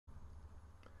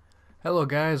Hello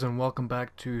guys and welcome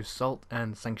back to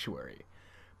Salt&Sanctuary.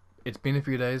 It's been a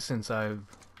few days since I've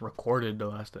recorded the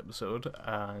last episode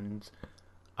and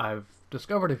I've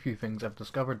discovered a few things. I've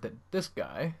discovered that this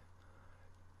guy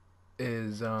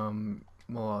is, well,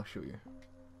 I'll show you.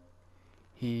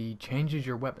 He changes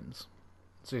your weapons.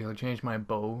 So he'll change my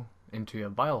bow into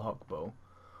a Vilehawk bow,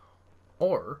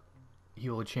 or he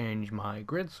will change my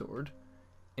grid sword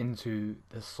into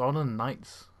the Sodden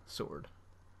Knight's sword.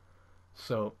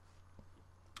 So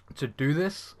to do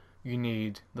this, you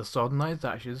need the Sodden Knight's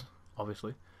ashes,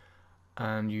 obviously,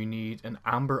 and you need an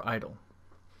Amber Idol.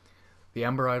 The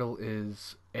Amber Idol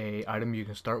is a item you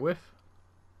can start with,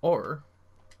 or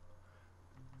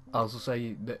I'll also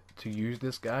say that to use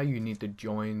this guy, you need to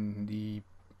join the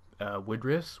Wood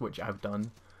Rifts, which I've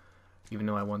done, even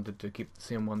though I wanted to keep the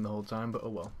same one the whole time, but oh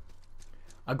well.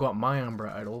 I got my Amber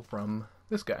Idol from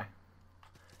this guy.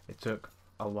 It took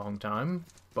a long time,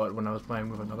 but when I was playing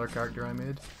with another character I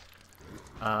made,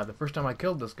 the first time I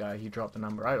killed this guy, he dropped an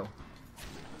Amber Idol.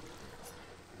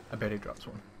 I bet he drops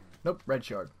one. Nope, red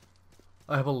shard.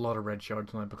 I have a lot of red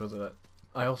shards now because of that.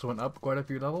 I also went up quite a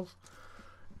few levels,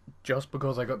 just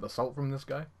because I got the salt from this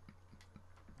guy.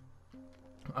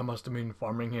 I must have been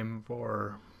farming him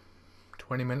for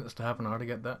 20 minutes to half an hour to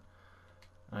get that.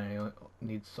 I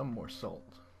need some more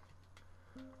salt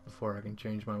before I can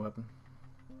change my weapon.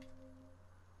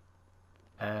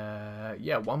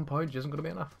 Yeah, 1 pouch isn't going to be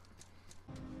enough.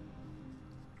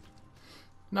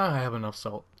 Now I have enough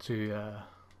salt to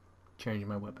change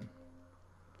my weapon.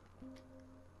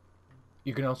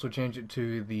 You can also change it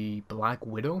to the Black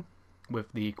Widow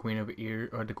with the Queen of Ear,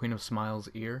 or the Queen of Smiles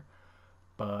ear,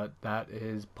 but that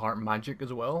is part magic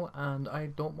as well, and I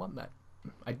don't want that.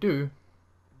 I do,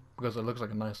 because it looks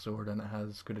like a nice sword and it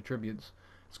has good attributes.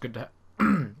 It's good to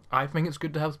I think it's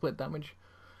good to have split damage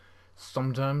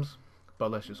sometimes,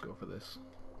 but let's just go for this.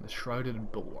 The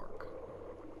Shrouded Bulwark.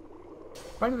 I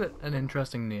find it an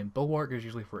interesting name. Bulwark is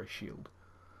usually for a shield,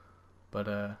 but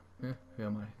yeah, who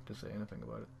am I to say anything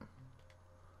about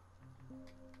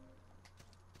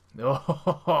it?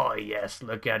 Oh yes,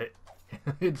 look at it.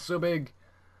 It's so big,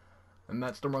 and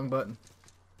that's the wrong button.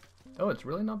 Oh, it's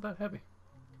really not that heavy.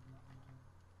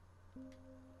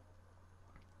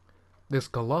 This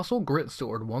colossal grit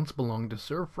sword once belonged to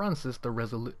Sir Francis the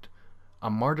Resolute, a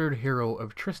martyred hero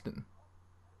of Tristan.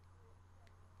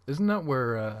 Isn't that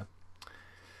where,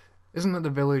 isn't that the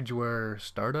village where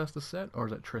Stardust is set? Or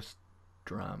is it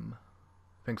Tristram?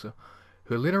 I think so.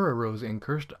 Who later arose in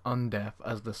cursed undeath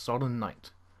as the Sodden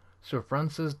Knight. Sir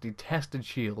Francis detested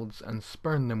shields and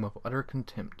spurned them with utter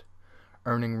contempt,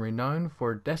 earning renown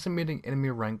for decimating enemy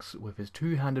ranks with his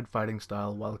two-handed fighting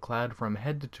style while clad from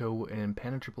head to toe in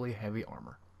impenetrably heavy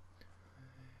armor.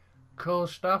 Cool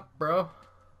stuff, bro.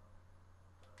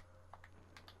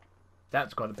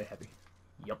 That's gotta be heavy.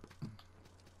 Yup.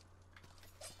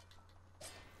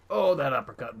 Oh, that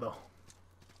uppercut, though.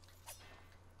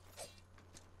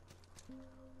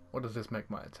 What does this make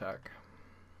my attack?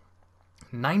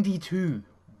 92!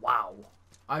 Wow.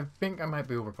 I think I might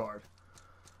be overpowered.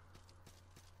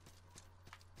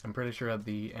 I'm pretty sure at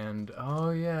the end... Oh,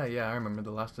 yeah, I remember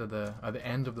the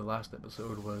end of the last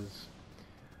episode was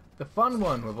the fun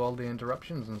one with all the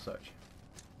interruptions and such.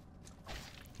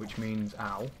 Which means...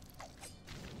 Ow.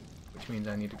 Which means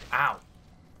I need to... Ow!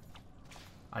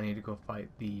 I need to go fight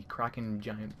the Kraken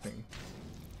giant thing.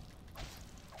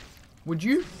 Would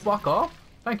you fuck off?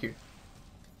 Thank you.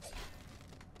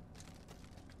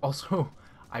 Also,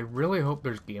 I really hope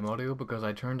there's game audio because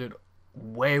I turned it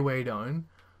way down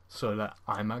so that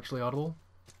I'm actually audible.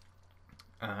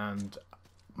 And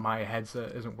my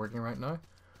headset isn't working right now,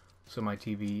 so my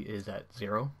TV is at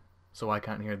 0, so I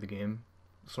can't hear the game,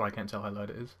 so I can't tell how loud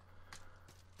it is.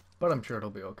 But I'm sure it'll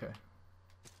be okay.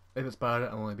 If it's bad,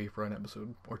 it'll only be for an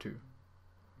episode or two.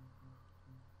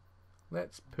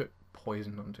 Let's put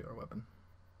poison onto our weapon,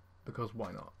 because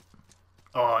why not?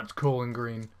 Oh, it's cool and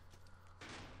green.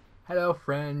 Hello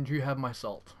friend, you have my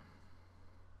salt.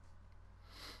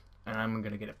 And I'm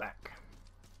gonna get it back.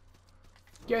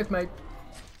 Yes, mate.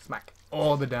 Smack.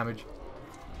 Oh, the damage.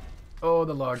 Oh,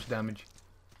 the large damage.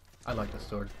 I like this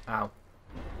sword. Ow.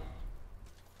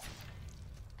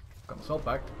 Got my salt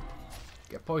back.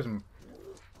 Get poison.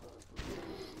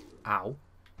 Ow.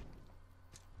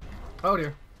 Oh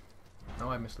dear. No,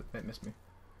 I missed it. It missed me.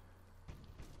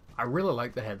 I really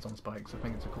like the heads on spikes. I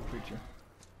think it's a cool feature.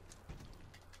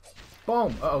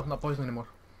 Boom! Uh-oh, not poison anymore.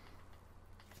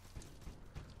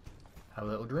 Have a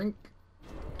little drink.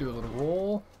 Do a little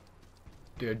roll.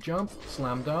 Do a jump.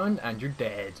 Slam down. And you're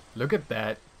dead. Look at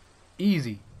that.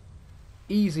 Easy.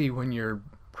 Easy when you're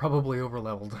probably over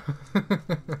leveled.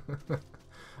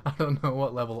 I don't know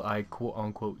what level I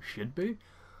quote-unquote should be,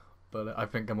 but I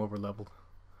think I'm over-leveled.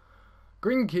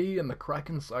 Green key and the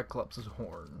Kraken Cyclops'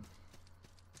 horn.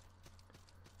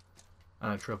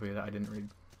 And a trophy that I didn't read.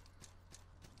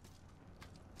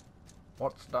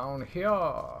 What's down here?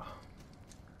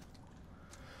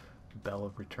 Bell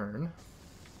of Return.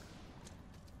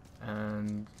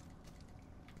 And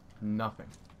nothing.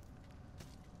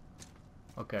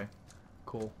 Okay,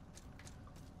 cool.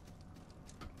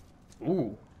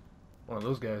 Ooh, one of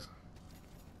those guys.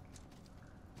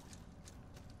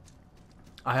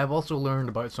 I have also learned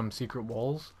about some secret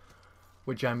walls,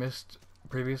 which I missed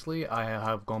previously. I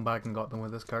have gone back and got them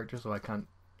with this character, so I can't...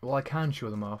 Well, I can show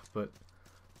them off, but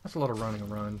that's a lot of running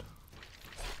around.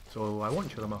 So I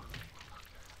won't show them off.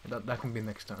 That can be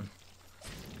next time.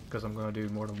 Because I'm going to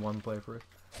do more than one playthrough.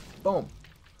 Boom!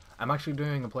 I'm actually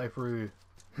doing a playthrough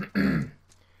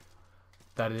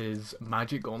that is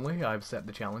magic only. I've set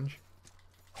the challenge.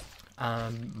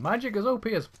 And magic is OP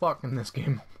as fuck in this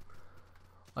game.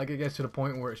 Like, it gets to the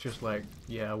point where it's just like,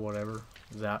 yeah, whatever.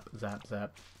 Zap, zap,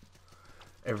 zap.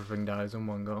 Everything dies in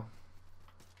one go.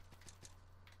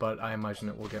 But I imagine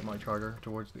it will get much harder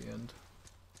towards the end.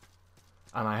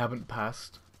 And I haven't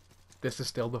passed. This is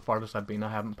still the farthest I've been.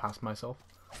 I haven't passed myself.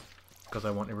 Because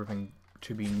I want everything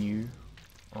to be new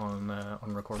on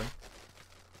recording.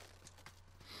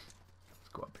 Let's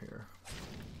go up here.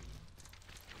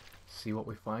 See what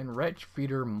we find. Wretch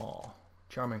Feeder Maw.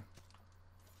 Charming.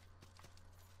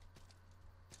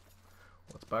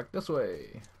 Let's back this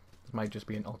way. This might just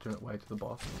be an alternate way to the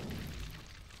boss.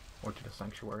 Or to the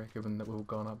Sanctuary, given that we've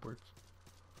gone upwards.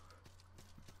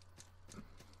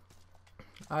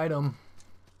 Item.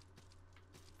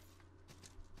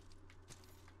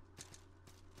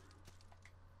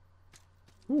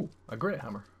 Ooh, a Great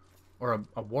Hammer. Or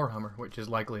a War Hammer, which is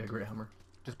likely a Great Hammer.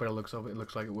 Just by the looks of it, it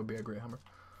looks like it would be a Great Hammer.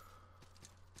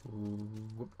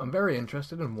 Ooh, I'm very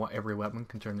interested in what every weapon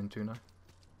can turn into now.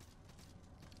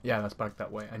 Yeah, that's back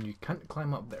that way, and you can't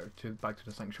climb up there to back to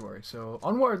the Sanctuary. So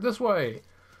onward this way.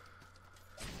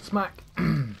 Smack.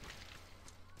 I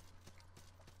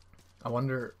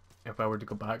wonder if I were to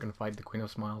go back and fight the Queen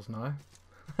of Smiles now.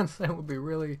 That would be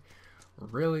really,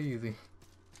 really easy.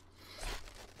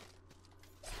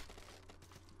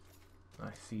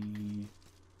 I see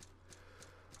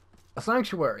a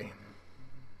Sanctuary.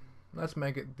 Let's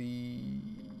make it the...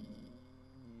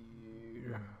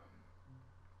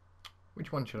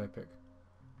 Which one should I pick?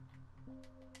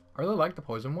 I really like the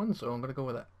poison one, so I'm gonna go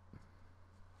with that.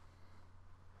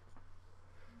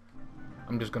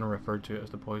 I'm just gonna refer to it as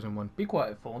the poison one. Be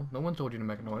quiet, phone. No one told you to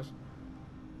make a noise.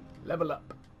 Level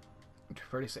up to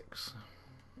 36.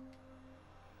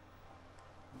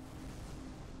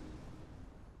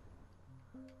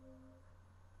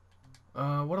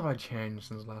 What have I changed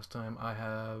since last time? I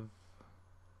have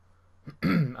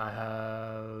I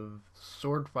have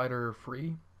Sword Fighter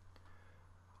free.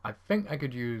 I think I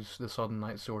could use the Sudden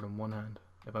Night Sword in one hand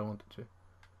if I wanted to.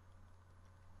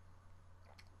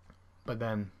 But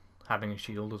then having a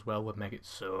shield as well would make it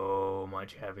so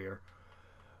much heavier.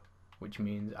 Which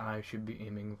means I should be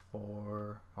aiming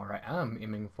for, or I am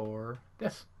aiming for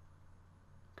this.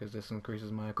 Because this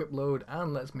increases my equip load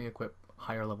and lets me equip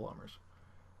higher level armors.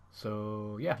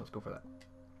 So yeah, let's go for that.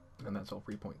 And that's all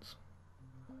 3 points.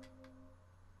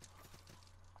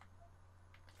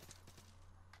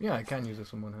 Yeah, I can use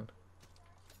this in one hand.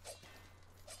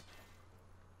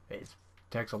 It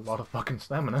takes a lot of fucking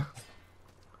stamina.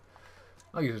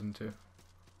 I'll use it in two.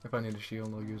 If I need a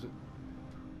shield, I'll use it.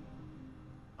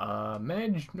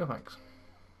 Mage? No thanks.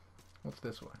 What's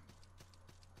this way?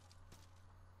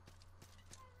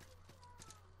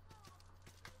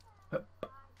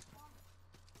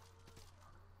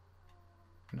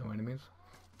 No enemies.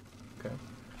 Okay.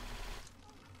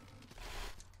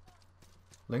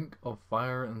 Link of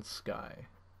Fire and Sky.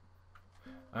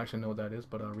 I actually know what that is,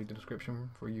 but I'll read the description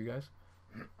for you guys.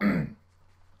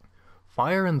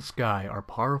 Fire and sky are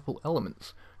powerful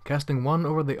elements. Casting one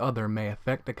over the other may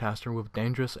affect the caster with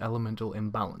dangerous elemental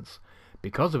imbalance.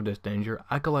 Because of this danger,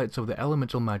 acolytes of the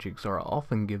elemental magics are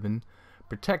often given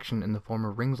protection in the form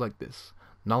of rings like this.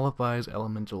 Nullifies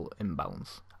elemental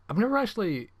imbalance. I've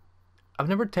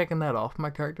never taken that off my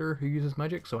character who uses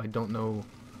magic, so I don't know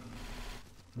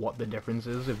what the difference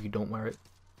is if you don't wear it.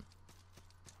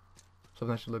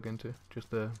 Something I should look into.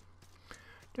 Just a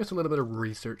little bit of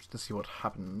research to see what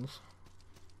happens.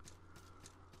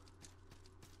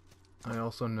 I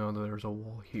also know that there's a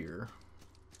wall here.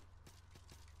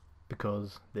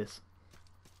 Because this.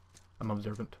 I'm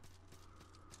observant.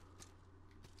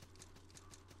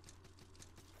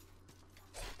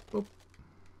 Boop.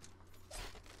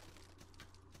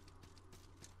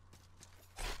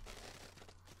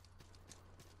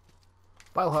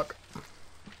 Vilehook.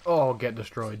 Oh, get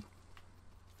destroyed.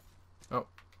 Oh,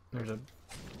 there's a...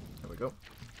 There we go.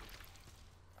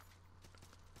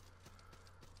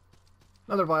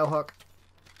 Another Vilehook.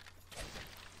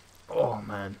 Oh,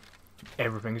 man.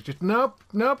 Everything's just... Nope,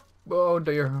 nope. Oh,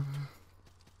 dear.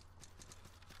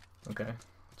 Okay,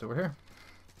 it's over here.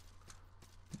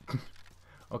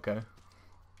 Okay.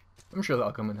 I'm sure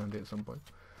that'll come in handy at some point.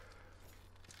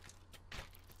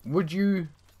 Would you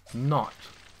not?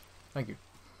 Thank you.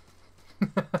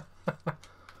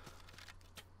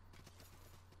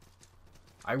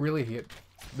 I really hate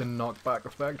the knockback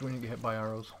effect when you get hit by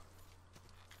arrows.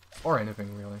 Or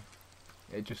anything, really.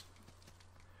 It just...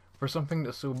 For something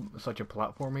that's such a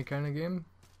platformy kind of game,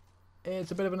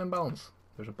 it's a bit of an imbalance.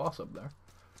 There's a boss up there.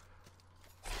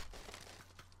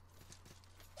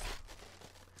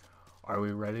 Are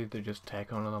we ready to just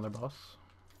take on another boss?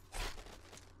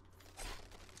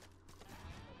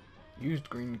 Used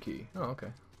green key. Oh, okay.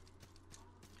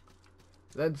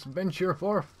 Let's venture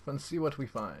forth and see what we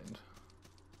find.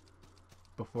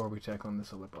 Before we take on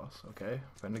this other boss. Okay,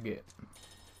 found a gate.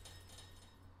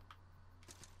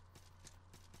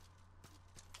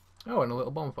 Oh, and a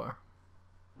little bonfire.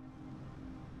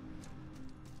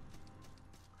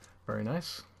 Very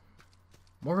nice.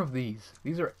 More of these.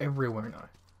 These are everywhere now.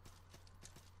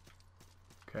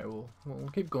 Okay, we'll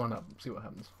keep going up, see what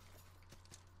happens.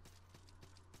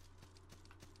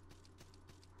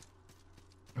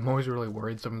 I'm always really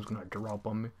worried someone's gonna drop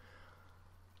on me.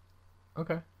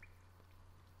 Okay.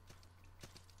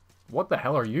 What the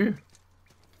hell are you?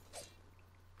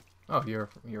 Oh, you're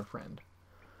a friend.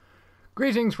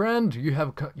 Greetings, friend. You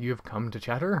have come to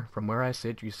chatter. From where I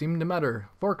sit, you seem to matter.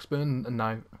 Fork, spoon, and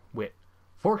knife. Wait.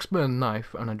 Fork, spoon,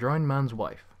 knife, and a drowned man's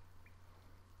wife.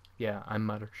 Yeah, I'm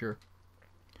matter, sure.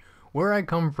 Where I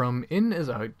come from, in is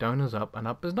out, down is up, and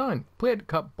up is down. Plate,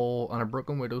 cup, bowl, and a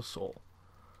broken widow's soul.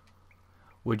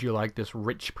 Would you like this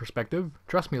rich perspective?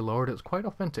 Trust me, Lord, it's quite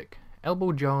authentic.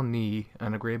 Elbow, jaw, knee,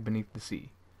 and a grave beneath the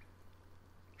sea.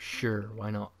 Sure,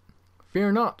 why not?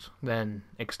 Fear not, then.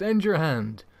 Extend your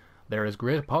hand. There is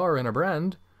great power in a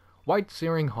brand. White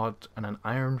searing hot, and an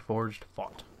iron-forged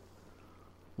fought.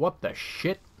 What the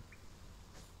shit?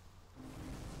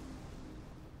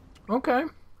 Okay.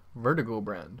 Vertigo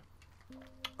brand.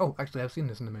 Oh, actually, I've seen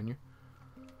this in the menu.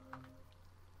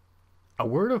 A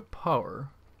word of power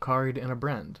carried in a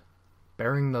brand.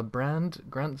 Bearing the brand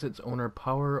grants its owner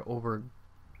power over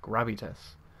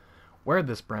gravitas. Wear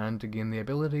this brand to gain the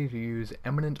ability to use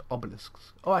eminent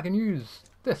obelisks. Oh, I can use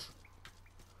this.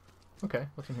 Okay,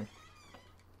 what's in here?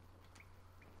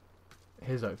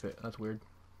 His outfit, that's weird.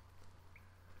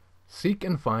 Seek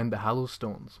and find the hallowed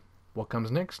stones. What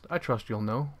comes next, I trust you'll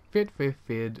know. Fate, faith,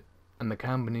 fade, and the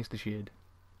calm beneath the shade.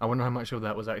 I wonder how much of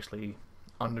that was actually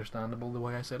understandable the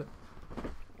way I said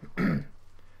it.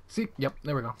 Seek, yep,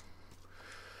 there we go.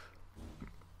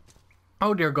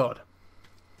 Oh dear God.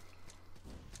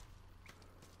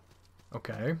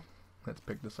 Okay, let's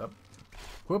pick this up.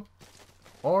 Whoop.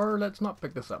 Or let's not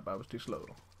pick this up, I was too slow.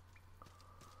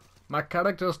 My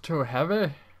character's too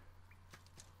heavy.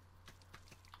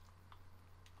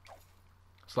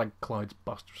 It's like Cloud's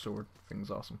Buster Sword. Thing's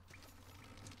awesome.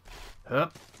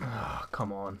 Hup. Oh,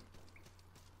 come on.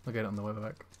 I'll get it on the way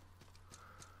back.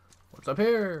 What's up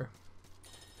here?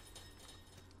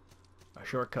 A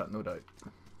shortcut, no doubt.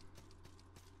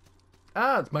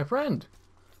 Ah, it's my friend.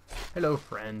 Hello,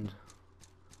 friend.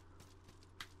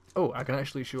 Oh, I can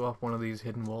actually show off one of these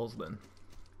hidden walls then.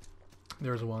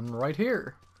 There's one right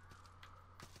here,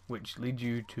 which leads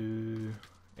you to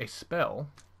a spell.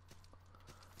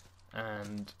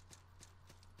 And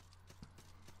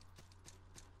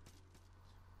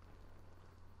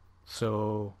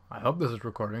so I hope this is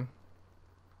recording.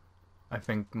 I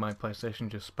think my PlayStation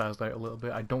just spazzed out a little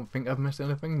bit. I don't think I've missed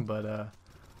anything, but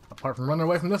apart from running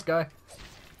away from this guy.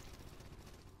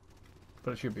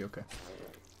 But it should be okay.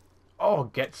 Oh,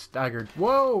 get staggered.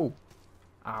 Whoa!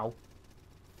 Ow.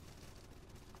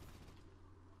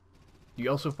 You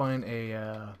also find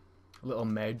a little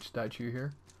Medj statue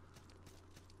here.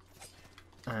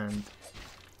 And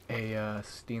a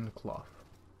stained cloth.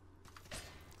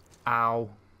 Ow.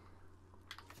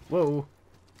 Whoa.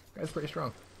 Guy's pretty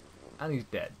strong. And he's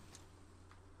dead.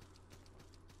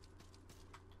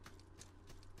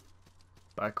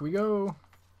 Back we go.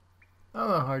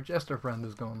 Oh, our jester friend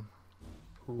is gone.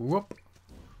 Whoop.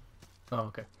 Oh,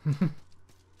 okay.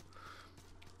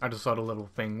 I just saw the little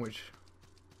thing, which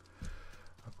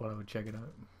I thought I would check it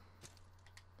out.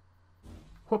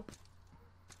 Whoop.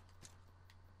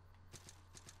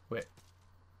 Wait.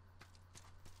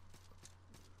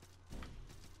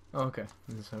 Oh, okay.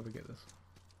 This is how we get this.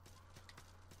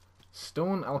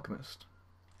 Stone Alchemist.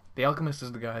 The alchemist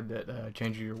is the guy that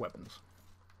changes your weapons.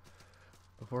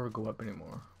 Before we go up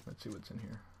anymore, let's see what's in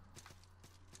here.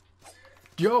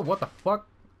 Yo, what the fuck?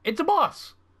 It's a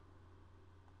boss!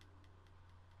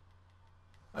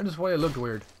 I just thought it looked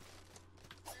weird.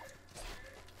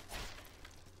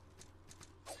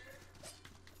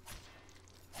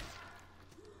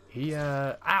 He,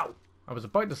 ow! I was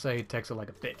about to say he takes it like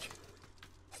a bitch.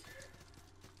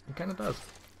 He kinda does.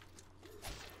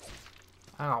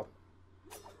 Ow.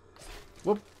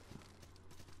 Whoop.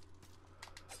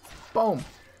 Boom!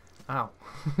 Ow.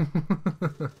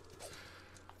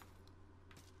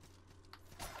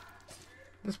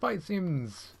 This fight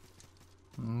seems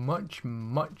much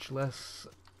less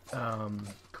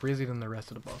crazy than the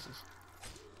rest of the bosses.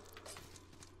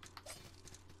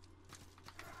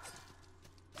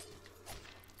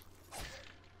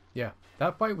 Yeah,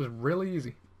 that fight was really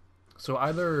easy. So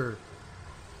either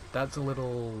that's a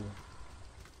little,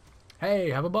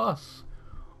 hey, have a boss,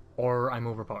 or I'm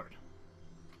overpowered.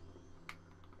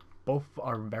 Both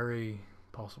are very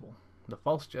possible. The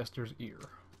false jester's ear.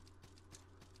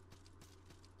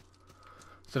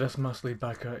 So this must lead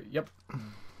back out. Yep.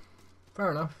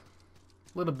 Fair enough.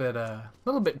 Little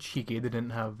bit cheeky. They didn't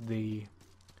have the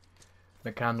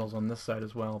candles on this side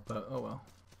as well, but oh well.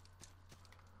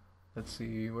 Let's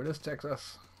see where this takes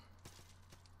us.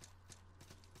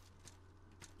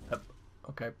 Yep.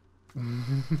 Okay.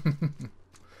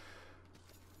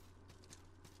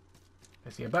 I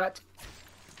see a bat.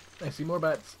 I see more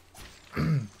bats.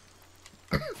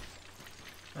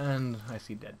 And I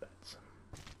see dead bats.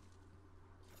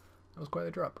 That was quite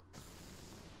a drop.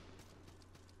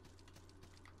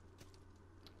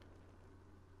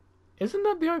 Isn't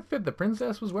that the outfit the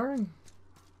princess was wearing?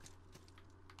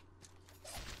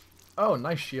 Oh,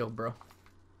 nice shield, bro. I'm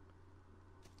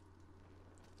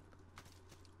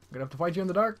gonna have to fight you in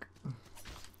the dark.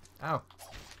 Ow.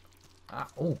 Ah,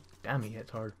 oh, damn, he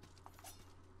hits hard.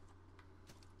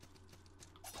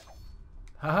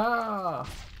 Haha!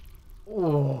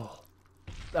 Oh,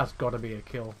 that's gotta be a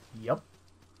kill. Yup.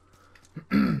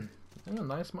 And a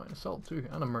nice amount of salt too,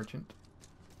 and a merchant.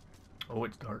 Oh,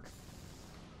 it's dark.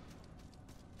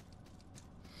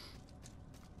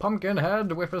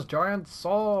 Pumpkinhead with his giant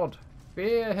sword.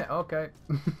 Fear him. Okay.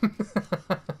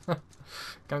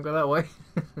 Can't go that way.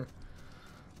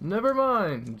 Never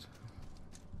mind.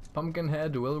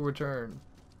 Pumpkinhead will return.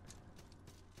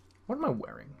 What am I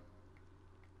wearing?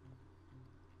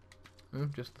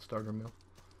 Just the starter meal.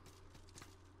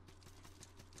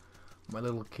 My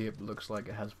little cape looks like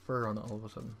it has fur on it all of a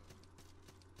sudden.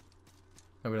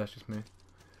 Maybe that's just me.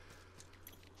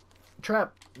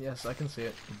 Trap! Yes, I can see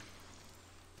it.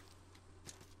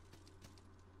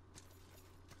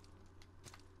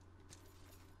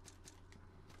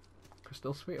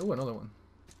 Crystal Sphere. Oh, another one.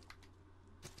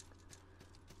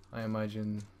 I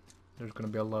imagine there's going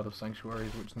to be a lot of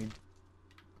sanctuaries which need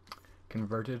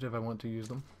converted if I want to use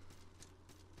them.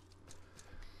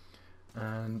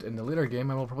 And in the later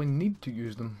game I will probably need to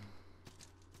use them.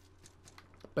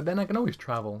 But then I can always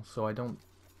travel, so I don't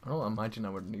imagine I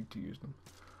would need to use them.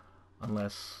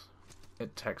 Unless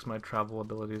it takes my travel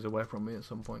abilities away from me at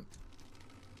some point.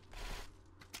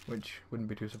 Which wouldn't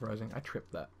be too surprising. I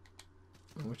tripped that.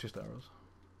 It was just arrows.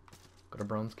 Got a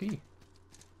bronze key.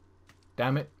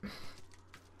 Damn it.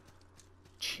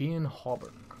 Chain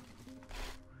hauberk.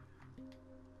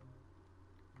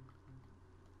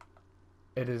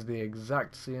 It is the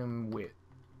exact same weight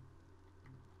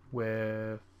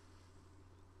with...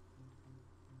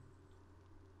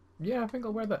 Yeah, I think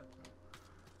I'll wear that.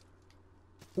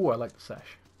 Oh, I like the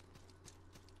sash.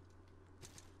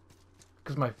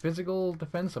 Because my physical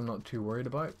defense I'm not too worried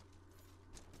about.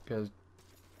 Because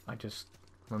I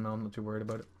don't know, I'm not too worried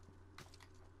about it.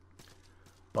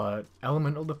 But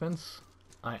elemental defense,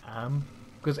 I am.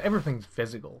 Because everything's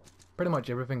physical. Pretty much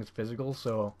everything is physical,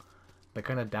 so the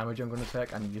kind of damage I'm going to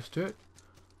take, I'm used to it.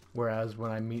 Whereas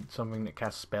when I meet something that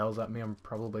casts spells at me, I'm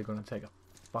probably going to take a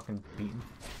fucking beating.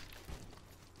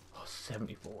 Oh,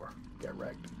 74. Get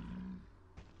wrecked.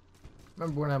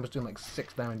 Remember when I was doing like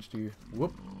 6 damage to you?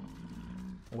 Whoop.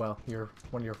 Well, you're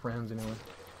one of your friends anyway.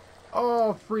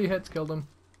 Oh, 3 hits killed him.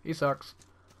 He sucks.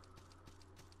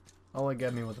 All it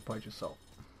gave me was a pouch of salt.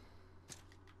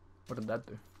 What did that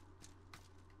do?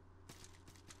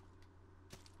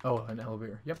 Oh, an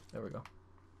elevator. Yep, there we go.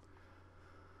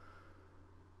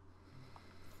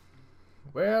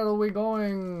 Where are we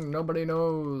going? Nobody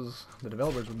knows. The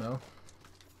developers would know.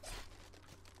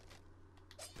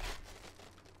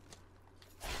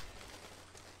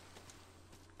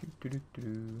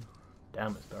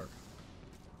 Damn, it's dark.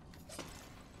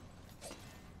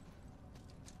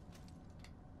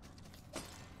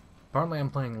 Apparently I'm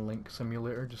playing Link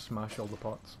Simulator, just smash all the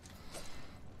pots.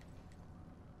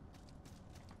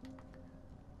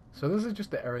 So this is just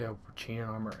the area for chain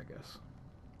armor, I guess.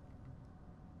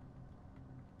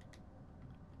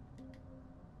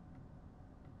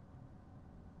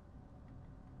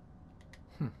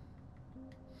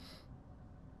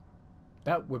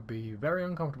 That would be very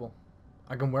uncomfortable.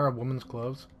 I can wear a woman's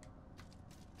clothes.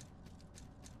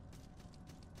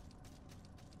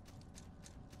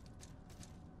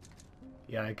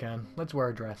 Yeah, I can. Let's wear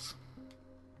a dress.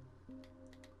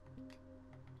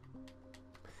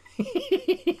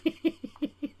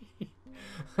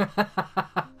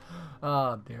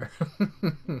 Oh dear.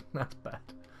 That's bad.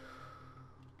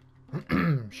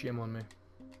 Shame on me.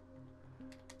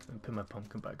 Let me put my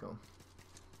pumpkin back on.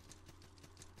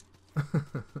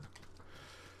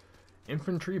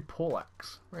 Infantry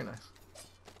poleaxe. Very nice.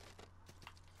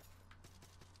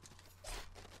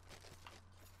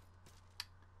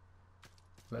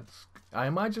 Let's... I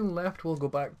imagine left will go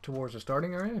back towards the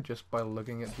starting area just by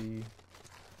looking at the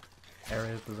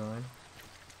area's design.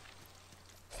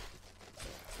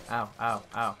 Ow, ow,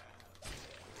 ow.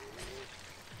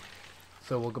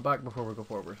 So we'll go back before we go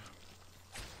forward.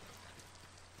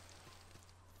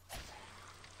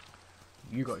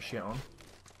 You got shit on.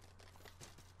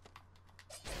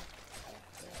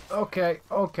 Okay,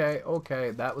 okay,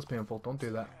 okay. That was painful. Don't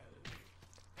do that.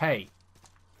 Hey.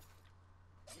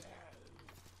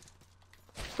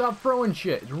 Stop throwing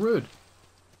shit. It's rude.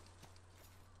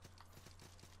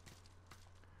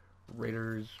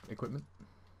 Raiders equipment.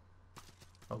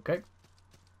 Okay.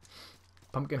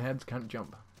 Pumpkin heads can't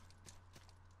jump.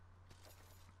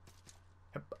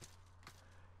 Yep.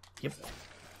 Yep.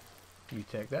 You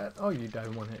take that. Oh, you died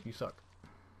in one hit. You suck.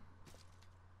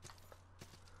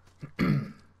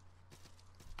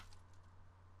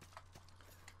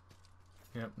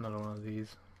 Yep, another one of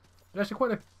these. There's actually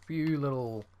quite a few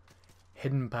little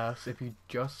hidden paths. If you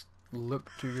just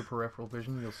look to your peripheral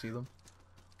vision, you'll see them,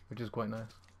 which is quite nice.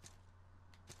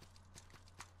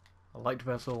 A light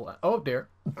vessel. Oh dear.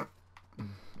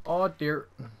 Oh dear.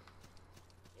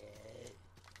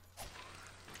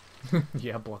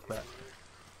 Yeah, block that.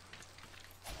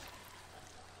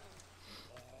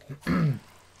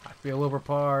 I feel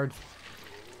overpowered.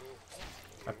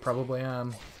 I probably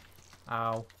am.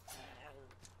 Ow.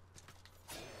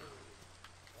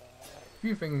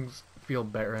 Few things feel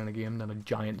better in a game than a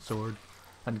giant sword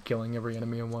and killing every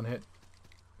enemy in one hit.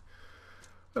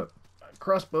 Oh, a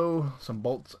crossbow, some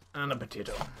bolts, and a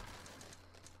potato.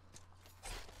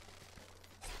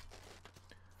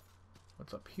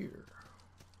 What's up here?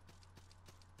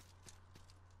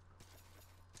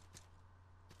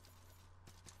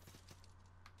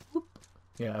 Whoop.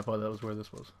 Yeah, I thought that was where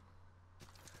this was.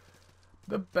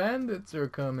 The bandits are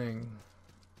coming.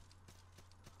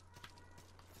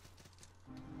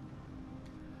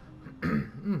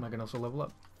 I can also level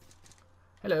up.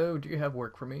 Hello, do you have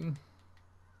work for me?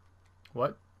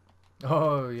 What?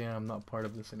 Oh yeah, I'm not part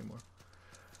of this anymore.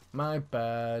 My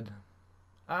bad.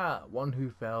 Ah, one who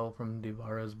fell from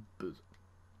Devara's bosom.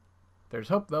 There's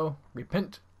hope though.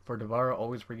 Repent, for Devara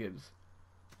always forgives.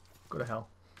 Go to hell.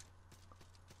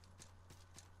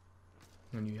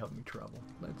 And you help me travel.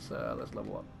 Let's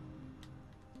level up.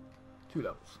 2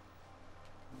 levels.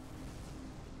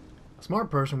 A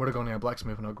smart person would have gone to a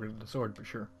blacksmith and upgraded the sword for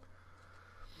sure.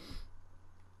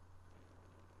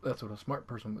 That's what a smart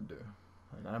person would do.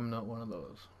 And I'm not one of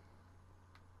those.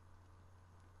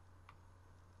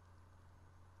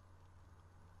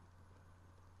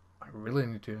 I really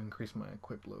need to increase my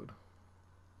equip load.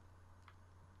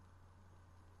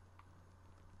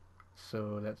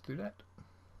 So let's do that.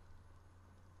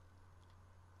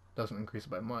 Doesn't increase it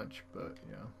by much, but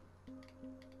yeah.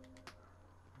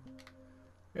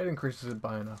 It increases it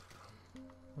by enough.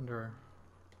 Wonder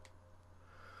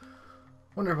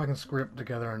if I can scrape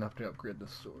together enough to upgrade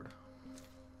this sword.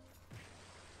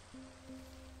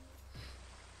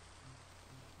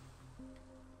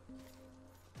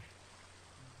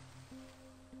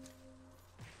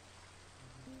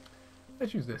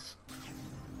 Let's use this.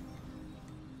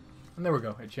 And there we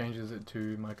go. It changes it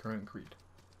to my current creed.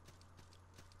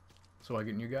 So I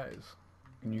get new guys.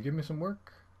 Can you give me some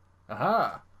work?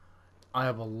 Aha! I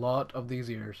have a lot of these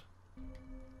ears.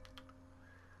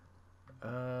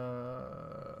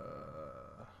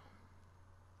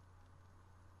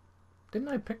 Didn't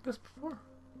I pick this before?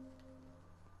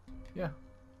 Yeah.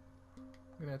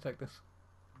 I'm gonna take this.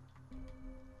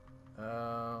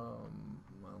 I'll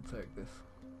take this.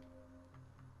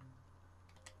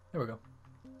 There we go.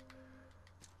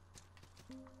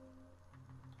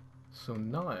 So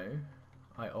now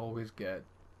I always get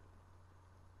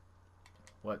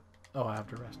what? Oh, I have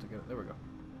to rest to get it. There we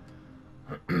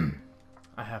go.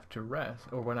 I have to rest,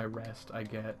 or when I rest, I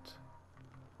get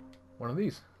one of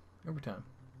these every time.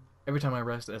 Every time I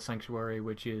rest at a sanctuary,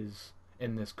 which is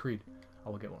in this creed, I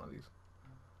will get one of these.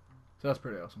 So that's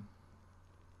pretty awesome.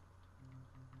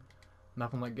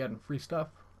 Nothing like getting free stuff,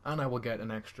 and I will get an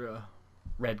extra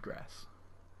red grass.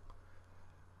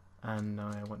 And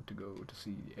now I want to go to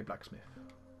see a blacksmith.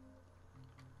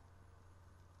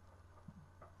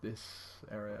 This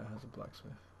area has a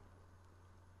blacksmith.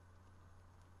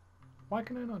 Why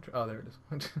can I not oh, there it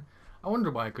is. I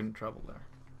wonder why I couldn't travel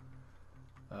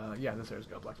there. Yeah, this area's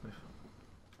got a blacksmith.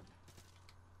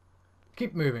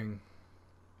 Keep moving.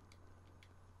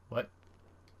 What?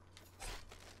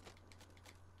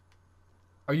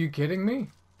 Are you kidding me?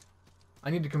 I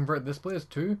need to convert this place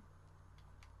too?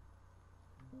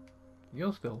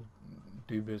 You'll still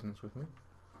do business with me.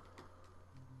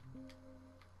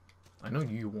 I know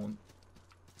you won't.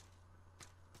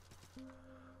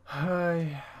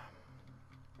 Hi.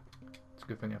 It's a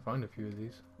good thing I found a few of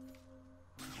these.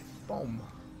 Boom.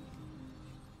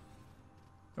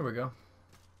 There we go.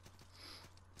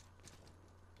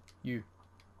 You.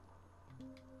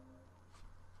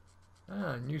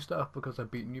 Ah, new stuff because I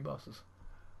beat new bosses.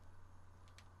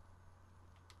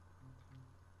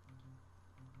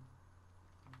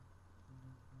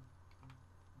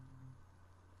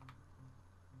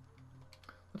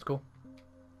 That's cool.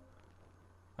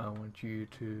 I want you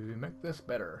to make this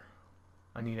better.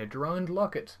 I need a drowned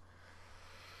locket.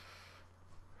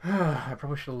 I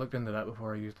probably should have looked into that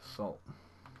before I used the salt.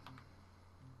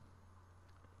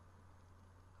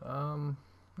 Not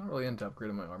really into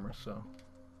upgrading my armor, so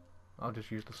I'll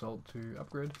just use the salt to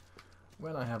upgrade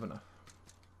when I have enough.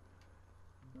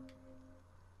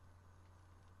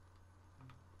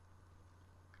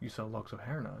 You sell locks of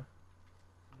hair now.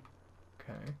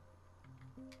 Okay.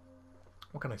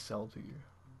 What can I sell to you?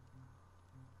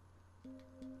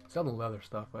 Sell the leather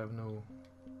stuff. I have no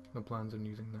plans on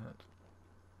using that.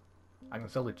 I can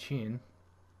sell the chain.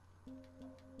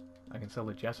 I can sell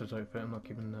the jester's outfit. I'm not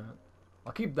keeping that.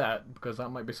 I'll keep that because that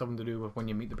might be something to do with when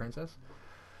you meet the princess.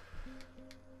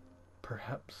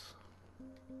 Perhaps.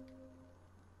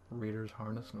 Raider's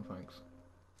harness. No thanks.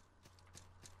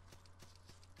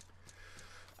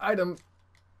 Item.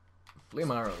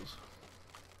 Flame arrows.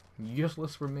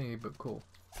 Useless for me, but cool.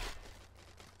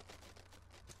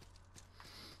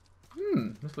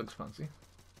 This looks fancy.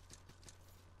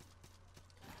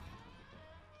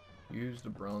 Use the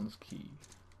bronze key.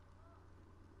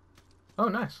 Oh,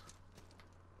 nice.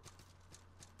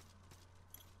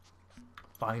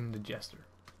 Find the jester.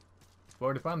 I've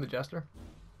already found the jester.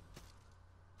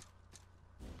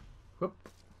 Whoop.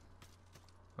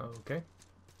 Okay.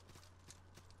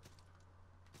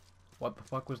 What the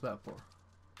fuck was that for?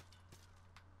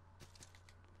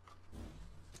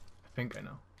 I think I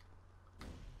know.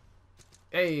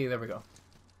 Hey, there we go.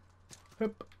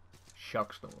 Whoop.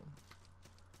 Shockstone.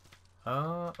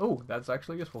 Oh, that's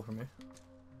actually useful for me.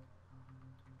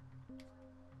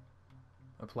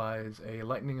 Applies a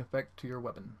lightning effect to your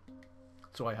weapon.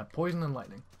 So I have poison and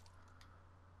lightning.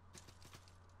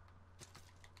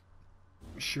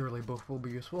 Surely both will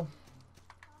be useful.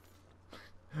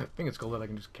 I think it's cool that I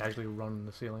can just casually run in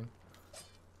the ceiling.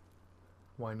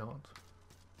 Why not?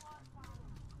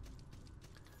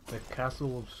 The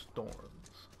Castle of Storms.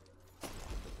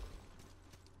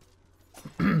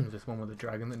 This one with the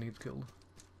dragon that needs killed.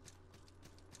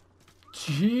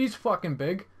 Jeez, fucking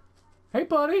big. Hey,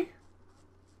 buddy.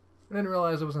 I didn't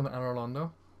realize it was in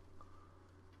Orlando.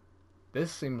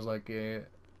 This seems like a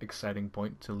exciting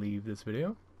point to leave this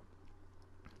video.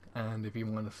 And if you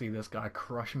want to see this guy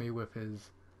crush me with his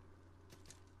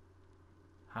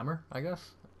hammer, I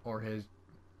guess, or his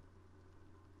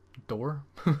door,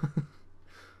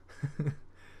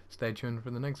 stay tuned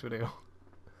for the next video.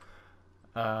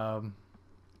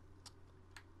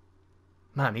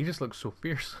 Man, he just looks so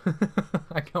fierce.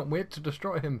 I can't wait to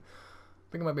destroy him.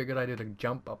 I think it might be a good idea to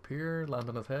jump up here, land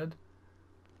on his head.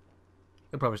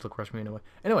 He'll probably still crush me anyway.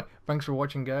 Anyway, thanks for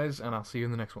watching, guys, and I'll see you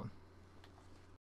in the next one.